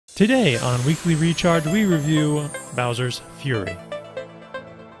Today on Weekly Recharge, we review Bowser's Fury.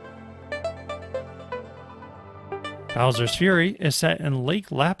 Bowser's Fury is set in Lake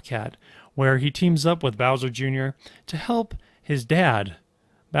Lapcat, where he teams up with Bowser Jr. to help his dad,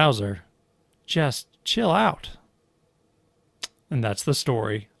 Bowser, just chill out. And that's the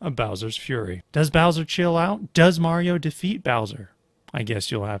story of Bowser's Fury. Does Bowser chill out? Does Mario defeat Bowser? I guess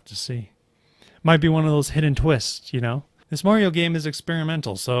you'll have to see. Might be one of those hidden twists, you know? This Mario game is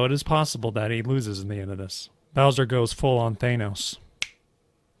experimental, so it is possible that he loses in the end of this. Bowser goes full on Thanos.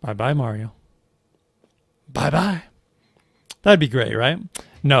 Bye-bye, Mario. Bye-bye. That'd be great, right?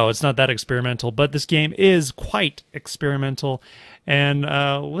 No, it's not that experimental, but this game is quite experimental, and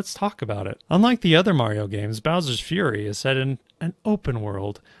let's talk about it. Unlike the other Mario games, Bowser's Fury is set in an open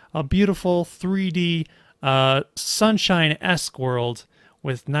world, a beautiful 3D sunshine-esque world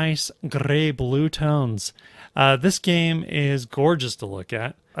with nice gray-blue tones. This game is gorgeous to look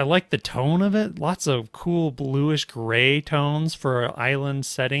at. I like the tone of it. Lots of cool bluish gray tones for an island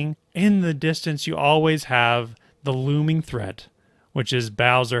setting. In the distance, you always have the looming threat, which is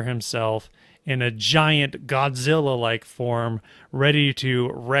Bowser himself in a giant Godzilla-like form, ready to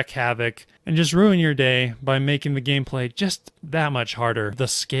wreak havoc and just ruin your day by making the gameplay just that much harder. The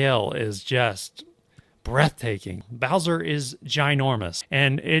scale is just breathtaking. Bowser is ginormous,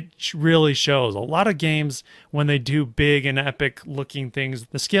 and it really shows. A lot of games, when they do big and epic looking things,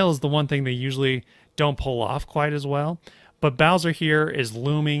 the scale is the one thing they usually don't pull off quite as well. But Bowser here is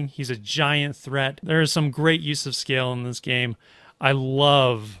looming. He's a giant threat. There is some great use of scale in this game. I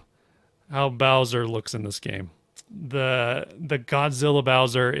love how Bowser looks in this game. The Godzilla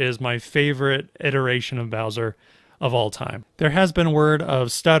Bowser is my favorite iteration of Bowser of all time. There has been word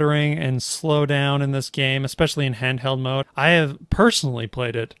of stuttering and slowdown in this game, especially in handheld mode. I have personally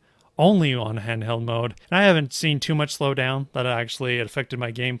played it only on handheld mode, and I haven't seen too much slowdown that actually affected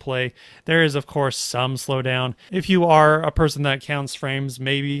my gameplay. There is, of course, some slowdown. If you are a person that counts frames,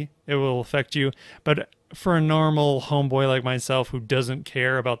 maybe it will affect you, but for a normal homeboy like myself who doesn't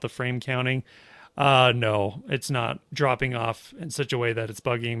care about the frame counting, no, it's not dropping off in such a way that it's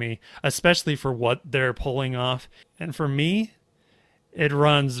bugging me, especially for what they're pulling off. And for me, it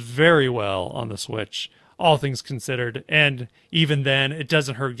runs very well on the Switch, all things considered. And even then, it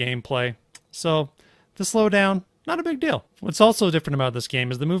doesn't hurt gameplay. So the slowdown, not a big deal. What's also different about this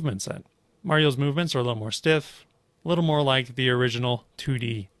game is the movement set. Mario's movements are a little more stiff, a little more like the original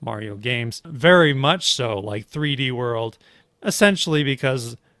 2D Mario games. Very much so like 3D World, essentially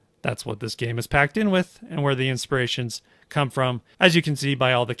because that's what this game is packed in with and where the inspirations come from, as you can see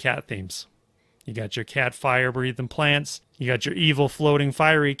by all the cat themes. You got your cat fire-breathing plants, you got your evil floating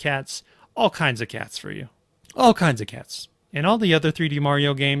fiery cats, all kinds of cats for you. All kinds of cats. In all the other 3D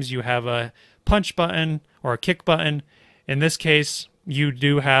Mario games, you have a punch button or a kick button. In this case, you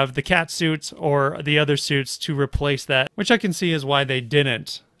do have the cat suits or the other suits to replace that, which I can see is why they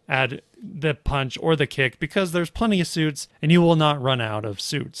didn't add the punch or the kick, because there's plenty of suits and you will not run out of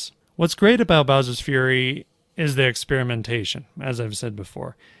suits. What's great about Bowser's Fury is the experimentation, as I've said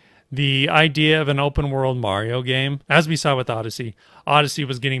before. The idea of an open world Mario game, as we saw with Odyssey. Odyssey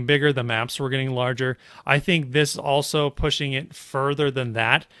was getting bigger, the maps were getting larger. I think this also pushing it further than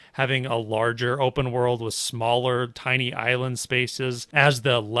that, having a larger open world with smaller, tiny island spaces as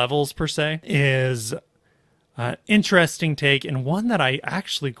the levels per se, is interesting take, and one that I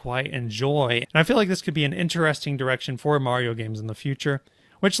actually quite enjoy. And I feel like this could be an interesting direction for Mario games in the future,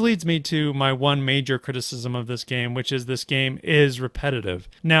 which leads me to my one major criticism of this game, which is this game is repetitive.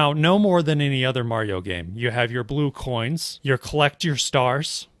 Now, no more than any other Mario game. You have your blue coins, you collect your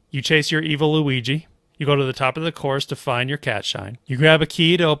stars, you chase your evil Luigi, you go to the top of the course to find your cat shine, you grab a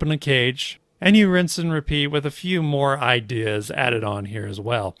key to open a cage, and you rinse and repeat with a few more ideas added on here as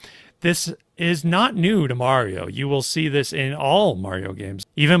well. This is not new to Mario. You will see this in all Mario games.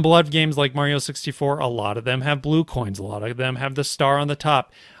 Even beloved games like Mario 64, a lot of them have blue coins. A lot of them have the star on the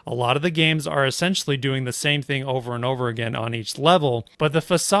top. A lot of the games are essentially doing the same thing over and over again on each level, but the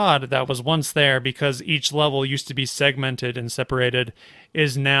facade that was once there, because each level used to be segmented and separated,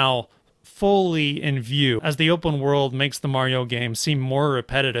 is now fully in view, as the open world makes the Mario game seem more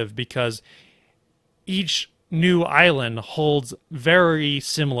repetitive, because each new island holds very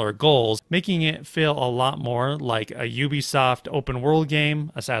similar goals, making it feel a lot more like a Ubisoft open world game,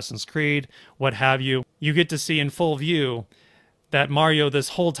 Assassin's Creed, what have you. You get to see in full view that Mario this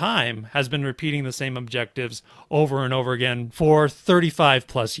whole time has been repeating the same objectives over and over again for 35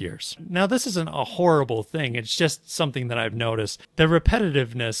 plus years. Now, this isn't a horrible thing. It's just something that I've noticed. The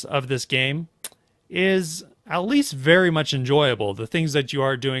repetitiveness of this game is at least very much enjoyable. The things that you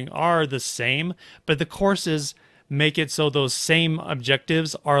are doing are the same, but the courses make it so those same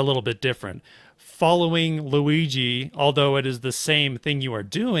objectives are a little bit different. Following Luigi, although it is the same thing you are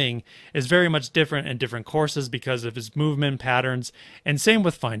doing, is very much different in different courses because of his movement patterns. And same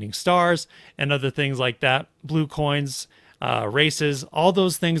with finding stars and other things like that. Blue coins, races, all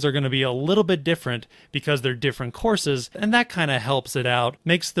those things are going to be a little bit different because they're different courses. And that kind of helps it out,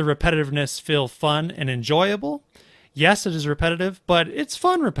 makes the repetitiveness feel fun and enjoyable. Yes, it is repetitive, but it's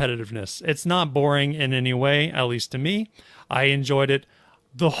fun repetitiveness. It's not boring in any way, at least to me. I enjoyed it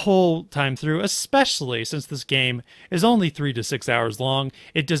the whole time through, especially since this game is only 3 to 6 hours long.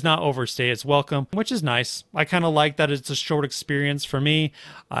 It does not overstay its welcome, which is nice. I kind of like that it's a short experience for me.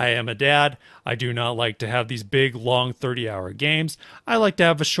 I am a dad. I do not like to have these big, long 30-hour games. I like to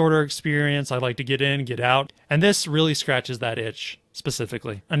have a shorter experience. I like to get in, get out, and this really scratches that itch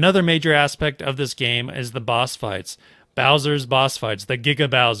specifically. Another major aspect of this game is the boss fights. Bowser's boss fights, the Giga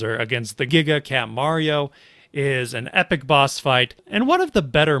Bowser against the Giga Cat Mario, is an epic boss fight and one of the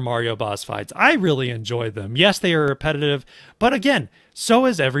better Mario boss fights. I really enjoy them. Yes, they are repetitive, but again, so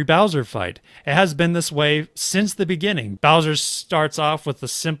is every Bowser fight. It has been this way since the beginning. Bowser starts off with a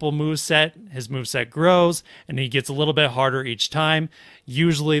simple moveset. His moveset grows, and he gets a little bit harder each time.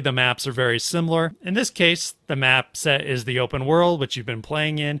 Usually the maps are very similar. In this case, the map set is the open world, which you've been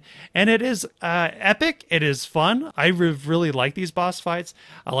playing in, and it is epic. It is fun. I really like these boss fights.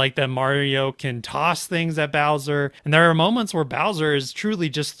 I like that Mario can toss things at Bowser, and there are moments where Bowser is truly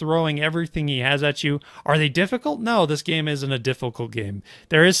just throwing everything he has at you. Are they difficult? No, this game isn't a difficult game.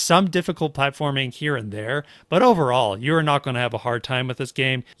 There is some difficult platforming here and there, but overall, you're not going to have a hard time with this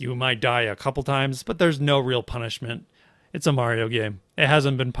game. You might die a couple times, but there's no real punishment. It's a Mario game. It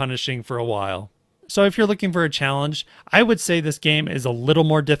hasn't been punishing for a while. So if you're looking for a challenge, I would say this game is a little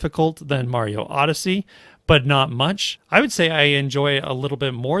more difficult than Mario Odyssey, but not much. I would say I enjoy it a little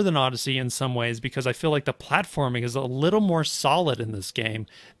bit more than Odyssey in some ways because I feel like the platforming is a little more solid in this game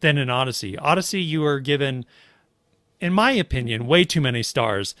than in Odyssey. Odyssey, you are given, in my opinion, way too many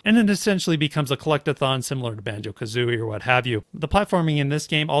stars, and it essentially becomes a collectathon similar to Banjo-Kazooie or what have you. The platforming in this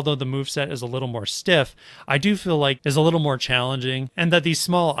game, although the moveset is a little more stiff, I do feel like is a little more challenging, and that these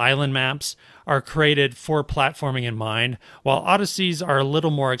small island maps are created for platforming in mind, while Odysseys are a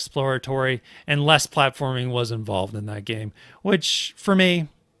little more exploratory and less platforming was involved in that game, which for me,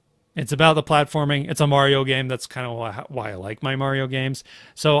 it's about the platforming. It's a Mario game. That's kind of why I like my Mario games.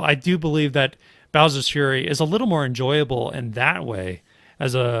 So I do believe that Bowser's Fury is a little more enjoyable in that way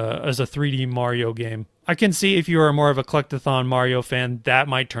as a 3D Mario game. I can see if you are more of a collectathon Mario fan, that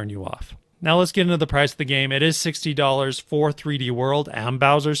might turn you off. Now let's get into the price of the game. It is $60 for 3D World and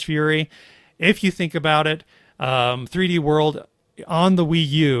Bowser's Fury. If you think about it, 3D World on the Wii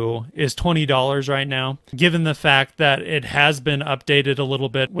U is $20 right now. Given the fact that it has been updated a little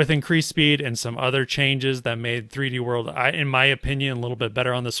bit with increased speed and some other changes that made 3D World, in my opinion, a little bit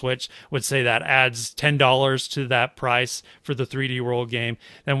better on the Switch, would say that adds $10 to that price for the 3D World game.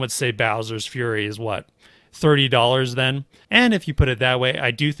 Then would say Bowser's Fury is what? $30 then. And if you put it that way, I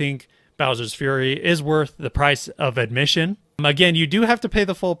do think Bowser's Fury is worth the price of admission. Again, you do have to pay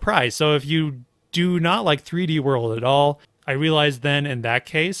the full price. So if you do not like 3D World at all, I realize then in that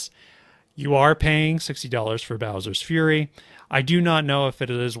case, you are paying $60 for Bowser's Fury. I do not know if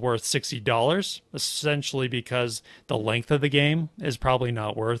it is worth $60, essentially because the length of the game is probably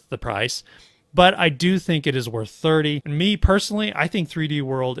not worth the price. But I do think it is worth $30. And me personally, I think 3D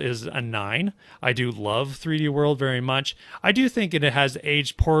World is a 9. I do love 3D World very much. I do think it has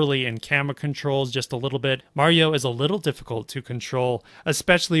aged poorly in camera controls just a little bit. Mario is a little difficult to control,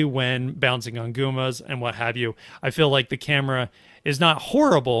 especially when bouncing on Goombas and what have you. I feel like the camera is not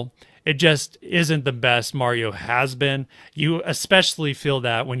horrible. It just isn't the best Mario has been. You especially feel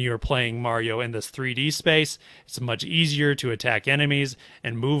that when you're playing Mario in this 3D space. It's much easier to attack enemies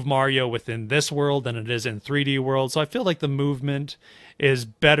and move Mario within this world than it is in 3D world. So I feel like the movement is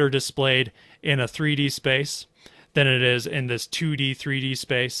better displayed in a 3D space than it is in this 2D, 3D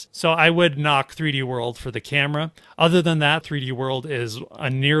space. So I would knock 3D World for the camera. Other than that, 3D World is a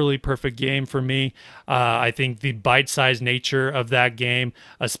nearly perfect game for me. I think the bite-sized nature of that game,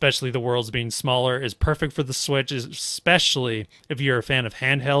 especially the worlds being smaller, is perfect for the Switch, especially if you're a fan of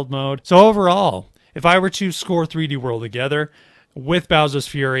handheld mode. So overall, if I were to score 3D World together, with Bowser's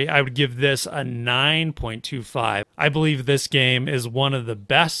Fury, I would give this a 9.25. I believe this game is one of the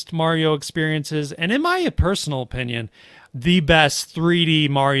best Mario experiences, and in my personal opinion, the best 3D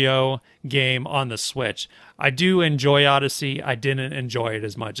Mario game on the Switch. I do enjoy Odyssey. I didn't enjoy it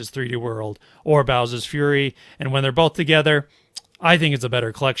as much as 3D World or Bowser's Fury, and when they're both together, I think it's a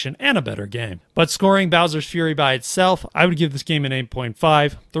better collection and a better game. But scoring Bowser's Fury by itself, I would give this game an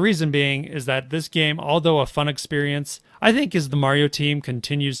 8.5. The reason being is that this game, although a fun experience, I think as the Mario team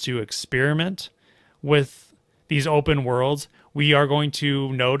continues to experiment with these open worlds, we are going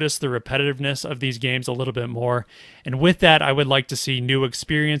to notice the repetitiveness of these games a little bit more. And with that, I would like to see new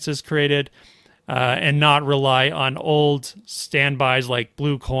experiences created, and not rely on old standbys like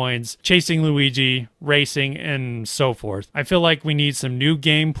blue coins, chasing Luigi, racing, and so forth. I feel like we need some new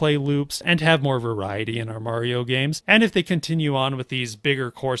gameplay loops and have more variety in our Mario games. And if they continue on with these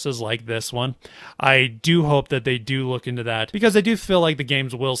bigger courses like this one, I do hope that they do look into that, because I do feel like the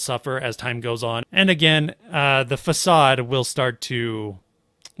games will suffer as time goes on. And again, the facade will start to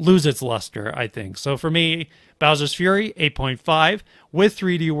lose its luster, I think. So for me, Bowser's Fury, 8.5. With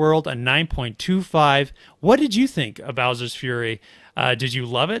 3D World, a 9.25. What did you think of Bowser's Fury? Did you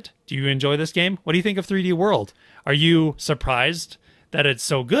love it? Do you enjoy this game? What do you think of 3D World? Are you surprised that it's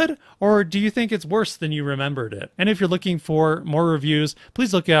so good, or do you think it's worse than you remembered it? And if you're looking for more reviews,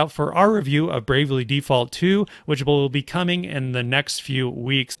 please look out for our review of Bravely Default 2, which will be coming in the next few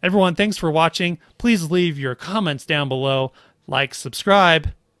weeks. Everyone, thanks for watching. Please leave your comments down below, like,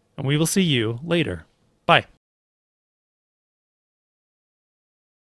 subscribe, and we will see you later. Bye.